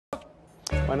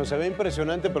Bueno, se ve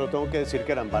impresionante, pero tengo que decir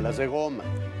que eran balas de goma.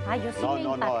 Ay, yo sí No, me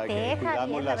no, no, impacté, cuidamos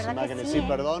Javier, la las verdad que imágenes. sí, Sí,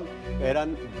 perdón,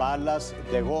 eran balas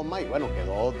de goma y bueno,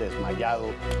 quedó desmayado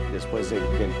después del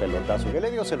pelotazo que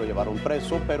le dio. Se lo llevaron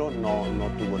preso, pero no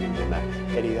tuvo ninguna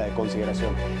herida de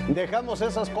consideración. Dejamos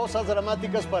esas cosas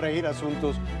dramáticas para ir a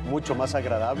asuntos mucho más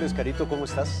agradables. Carito, ¿cómo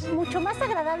estás? Mucho más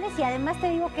agradables y además te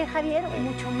digo que, Javier,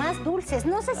 mucho más dulces.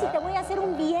 No sé si te voy a hacer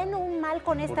un bien o un mal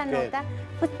con esta nota,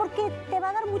 pues porque te va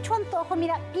a dar mucho antojo.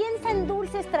 Mira, piensa en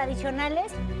dulces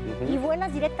tradicionales y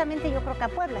vuelas directamente, yo creo que a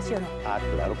Puebla, ¿sí o no? Ah,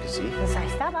 claro que sí. Pues ahí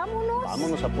está, vámonos.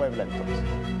 Vámonos a Puebla, entonces.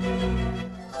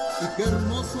 Y qué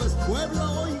hermoso es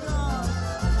Puebla, oiga.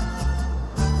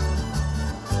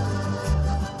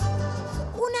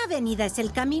 Una avenida es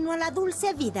el camino a la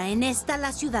dulce vida en esta,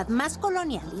 la ciudad más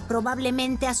colonial y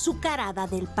probablemente azucarada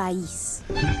del país.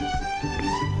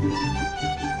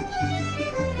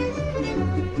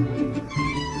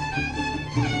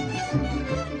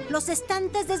 Los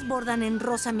estantes desbordan en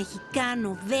rosa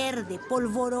mexicano, verde,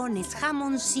 polvorones,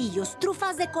 jamoncillos,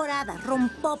 trufas decoradas,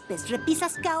 rompopes,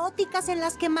 repisas caóticas en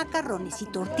las que macarrones y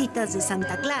tortitas de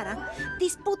Santa Clara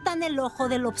disputan el ojo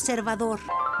del observador.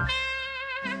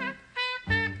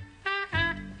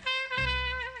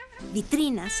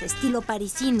 Vitrinas, estilo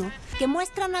parisino, que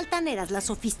muestran altaneras la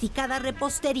sofisticada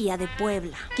repostería de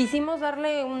Puebla. Quisimos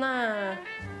darle una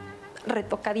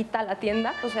retocadita a la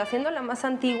tienda, o sea, haciéndola más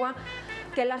antigua,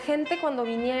 que la gente cuando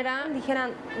viniera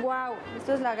dijeran, wow,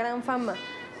 esto es la gran fama,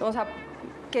 o sea,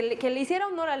 que le hiciera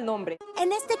honor al nombre.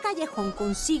 En este callejón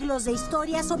con siglos de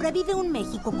historia sobrevive un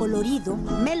México colorido,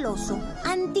 meloso,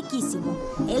 antiquísimo,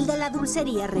 el de la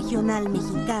dulcería regional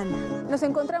mexicana. Nos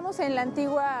encontramos en la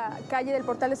antigua calle del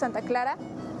Portal de Santa Clara,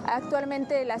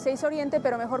 actualmente la 6 Oriente,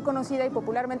 pero mejor conocida y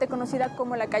popularmente conocida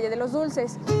como la calle de los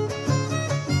Dulces.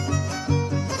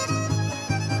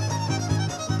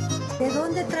 ¿De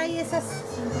dónde trae esas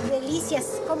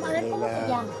delicias? ¿Cómo, a ver, ¿cómo se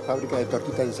llama? Fábrica de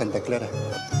tortitas de Santa Clara.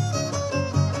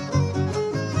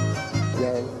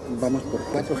 Ya vamos por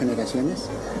 4 generaciones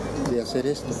de hacer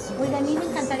esto. Oiga, a mí me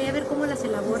encantaría ver cómo las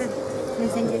elaboran. ¿Me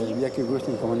enseñaría? El día que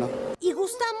gusten, cómo no. Y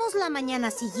gustamos la mañana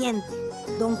siguiente.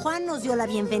 Don Juan nos dio la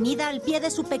bienvenida al pie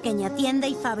de su pequeña tienda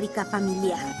y fábrica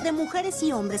familiar, de mujeres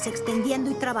y hombres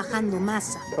extendiendo y trabajando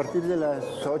masa. A partir de las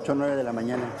 8 o 9 de la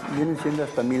mañana vienen siendo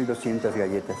hasta 1200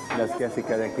 galletas, las que hace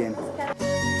cada quien.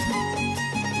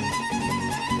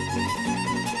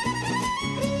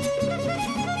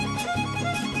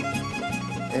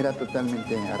 Era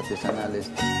totalmente artesanal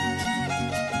esto.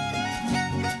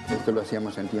 Esto lo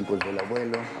hacíamos en tiempos del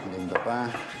abuelo, de mi papá.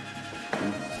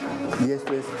 Y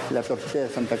esto es la tortita de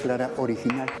Santa Clara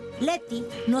original. Leti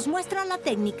nos muestra la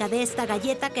técnica de esta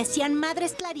galleta que hacían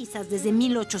madres clarisas desde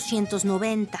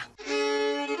 1890.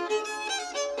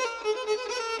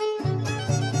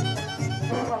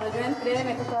 Cuando yo entré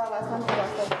me costaba bastante.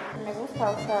 Me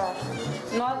gusta, o sea,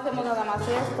 no hacemos nada más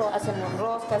esto, hacemos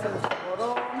rosca, hacemos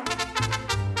polvorón.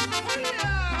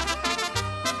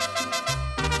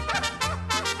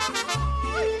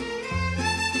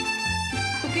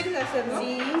 ¿Tú quieres hacerlo?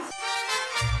 Sí.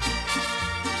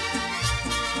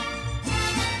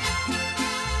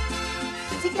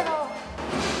 ¿Sí quedó?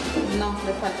 No,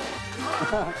 le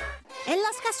falta. En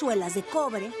las cazuelas de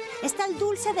cobre está el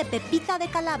dulce de pepita de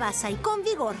calabaza y con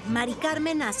vigor Mari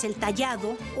Carmen hace el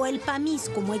tallado o el pamís,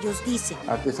 como ellos dicen.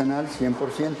 Artesanal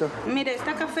 100%. Mire,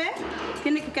 está café,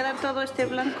 tiene que quedar todo este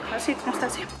blanco, así como está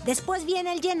así. Después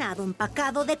viene el llenado,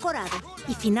 empacado, decorado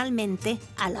y finalmente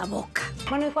a la boca.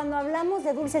 Bueno, y cuando hablamos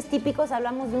de dulces típicos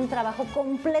hablamos de un trabajo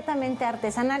completamente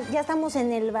artesanal. Ya estamos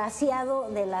en el vaciado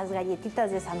de las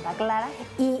galletitas de Santa Clara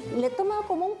y le toma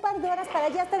como un par de horas para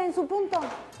ya estar en su punto.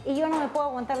 Y yo no me puedo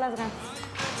aguantar las ganas.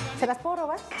 ¿Se las puedo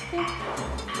robar? Sí.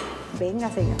 Venga,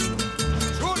 señor.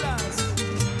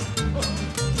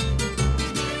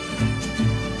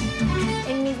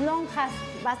 En mis lonjas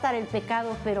va a estar el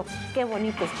pecado, pero qué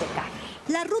bonito es pecar.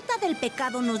 La ruta del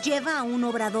pecado nos lleva a un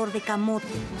obrador de camote,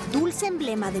 dulce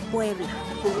emblema de Puebla.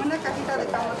 Una cajita de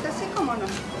camote, sí, cómo no.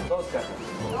 2 cajas.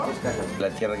 2 cajas. La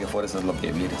tierra que fuera, eso es lo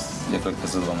que mires. Yo creo que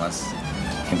eso es lo más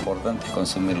importante,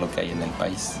 consumir lo que hay en el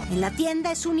país. En la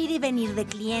tienda es un ir y venir de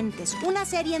clientes, una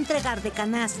serie entregar de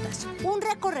canastas, un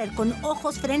recorrer con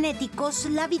ojos frenéticos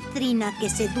la vitrina que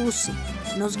seduce.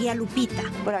 Nos guía Lupita.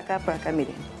 Por acá,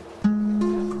 miren.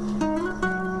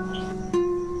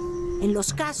 En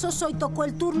los casos, hoy tocó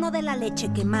el turno de la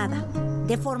leche quemada,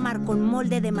 de formar con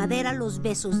molde de madera los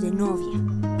besos de novia,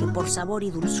 que por sabor y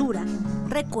dulzura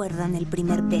recuerdan el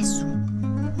primer beso.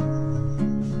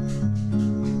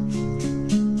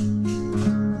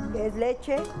 Es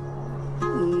leche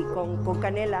y con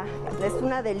canela. Es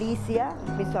una delicia,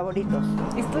 mis favoritos.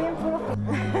 Estoy en puro.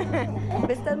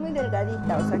 Estás muy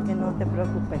delgadita, o sea que no te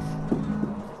preocupes.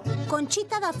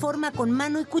 Conchita da forma con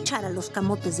mano y cuchara a los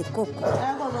camotes de coco.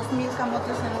 Hago 2000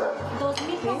 camotes en un día.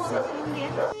 2000 camotes en un día.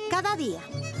 Cada día,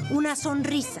 una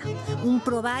sonrisa, un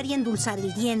probar y endulzar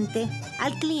el diente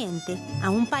al cliente, a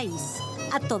un país,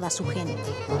 a toda su gente.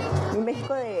 Mi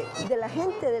México de la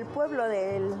gente, del pueblo,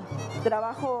 del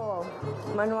trabajo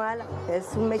manual, es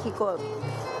un México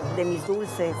de mis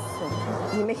dulces,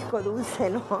 mi México dulce,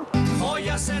 ¿no? Hoy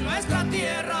hace nuestra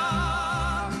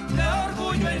tierra de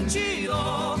orgullo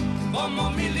henchido, como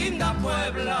mi linda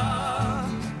Puebla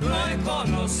lo he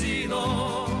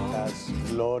conocido.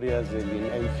 Las glorias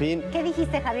en fin. ¿Qué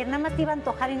dijiste, Javier? Nada más te iba a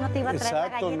antojar y no te iba a traer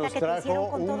Exacto, la galleta nos que te hicieron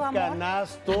trajo con todo un amor.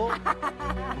 canasto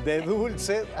de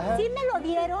dulces. Sí me lo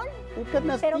dieron, un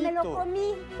canastito. pero me lo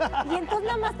comí. Y entonces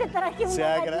nada más te traje una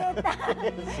galleta.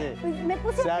 Pues me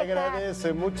puse Se a pecar.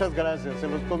 agradece, muchas gracias. Se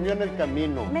los comió en el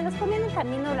camino. Me los comí en el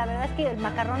camino, la verdad es que el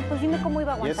macarrón, pues dime cómo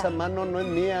iba a Y aguantar. esa mano no es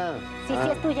mía. Sí, sí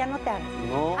es tuya, no te hagas.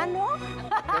 No. ¿Ah, no?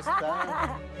 Acá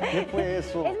está. ¿Qué fue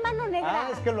eso? Es mano negra. Ah,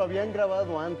 es que lo habían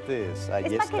grabado antes. Ahí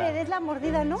Es está. para que le des la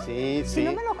mordida, ¿no? Sí, sí. Si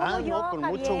no me lo como yo, no, con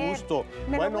Javier. mucho gusto.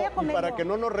 Me lo bueno, voy a comer y para yo. que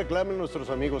no nos reclamen nuestros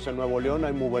amigos en Nuevo León,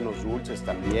 hay muy buenos dulces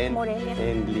también. Morelia.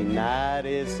 En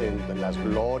Linares, en Las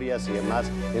Glorias y demás.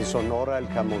 En Sonora, el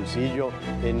jamoncillo.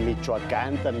 En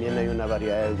Michoacán también hay una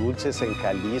variedad de dulces. En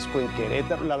Jalisco, en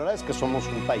Querétaro. La verdad es que somos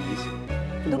un país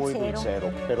muy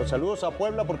dulcero. Pero saludos a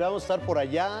Puebla porque vamos a estar por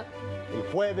allá el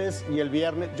jueves y el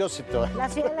viernes. Yo sí te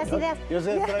Las ideas. Yo sí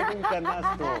traigo un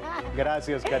canasto.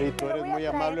 Gracias, Carito. Eres muy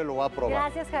amable, lo voy a probar.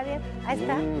 Gracias, Javier. Ahí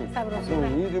está, sabrosura.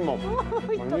 Buenísimo.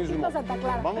 Uy, Buenísimo. tortita Santa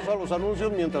Clara. Vamos a los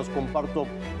anuncios mientras comparto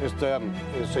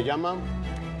se llama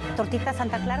Tortita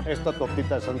Santa Clara. esta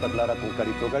tortita de Santa Clara con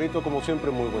Carito. Carito, como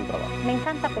siempre, muy buen trabajo. Me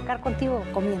encanta pecar contigo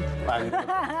comiendo.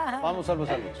 Vamos a los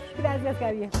anuncios. Gracias,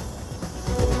 Javier.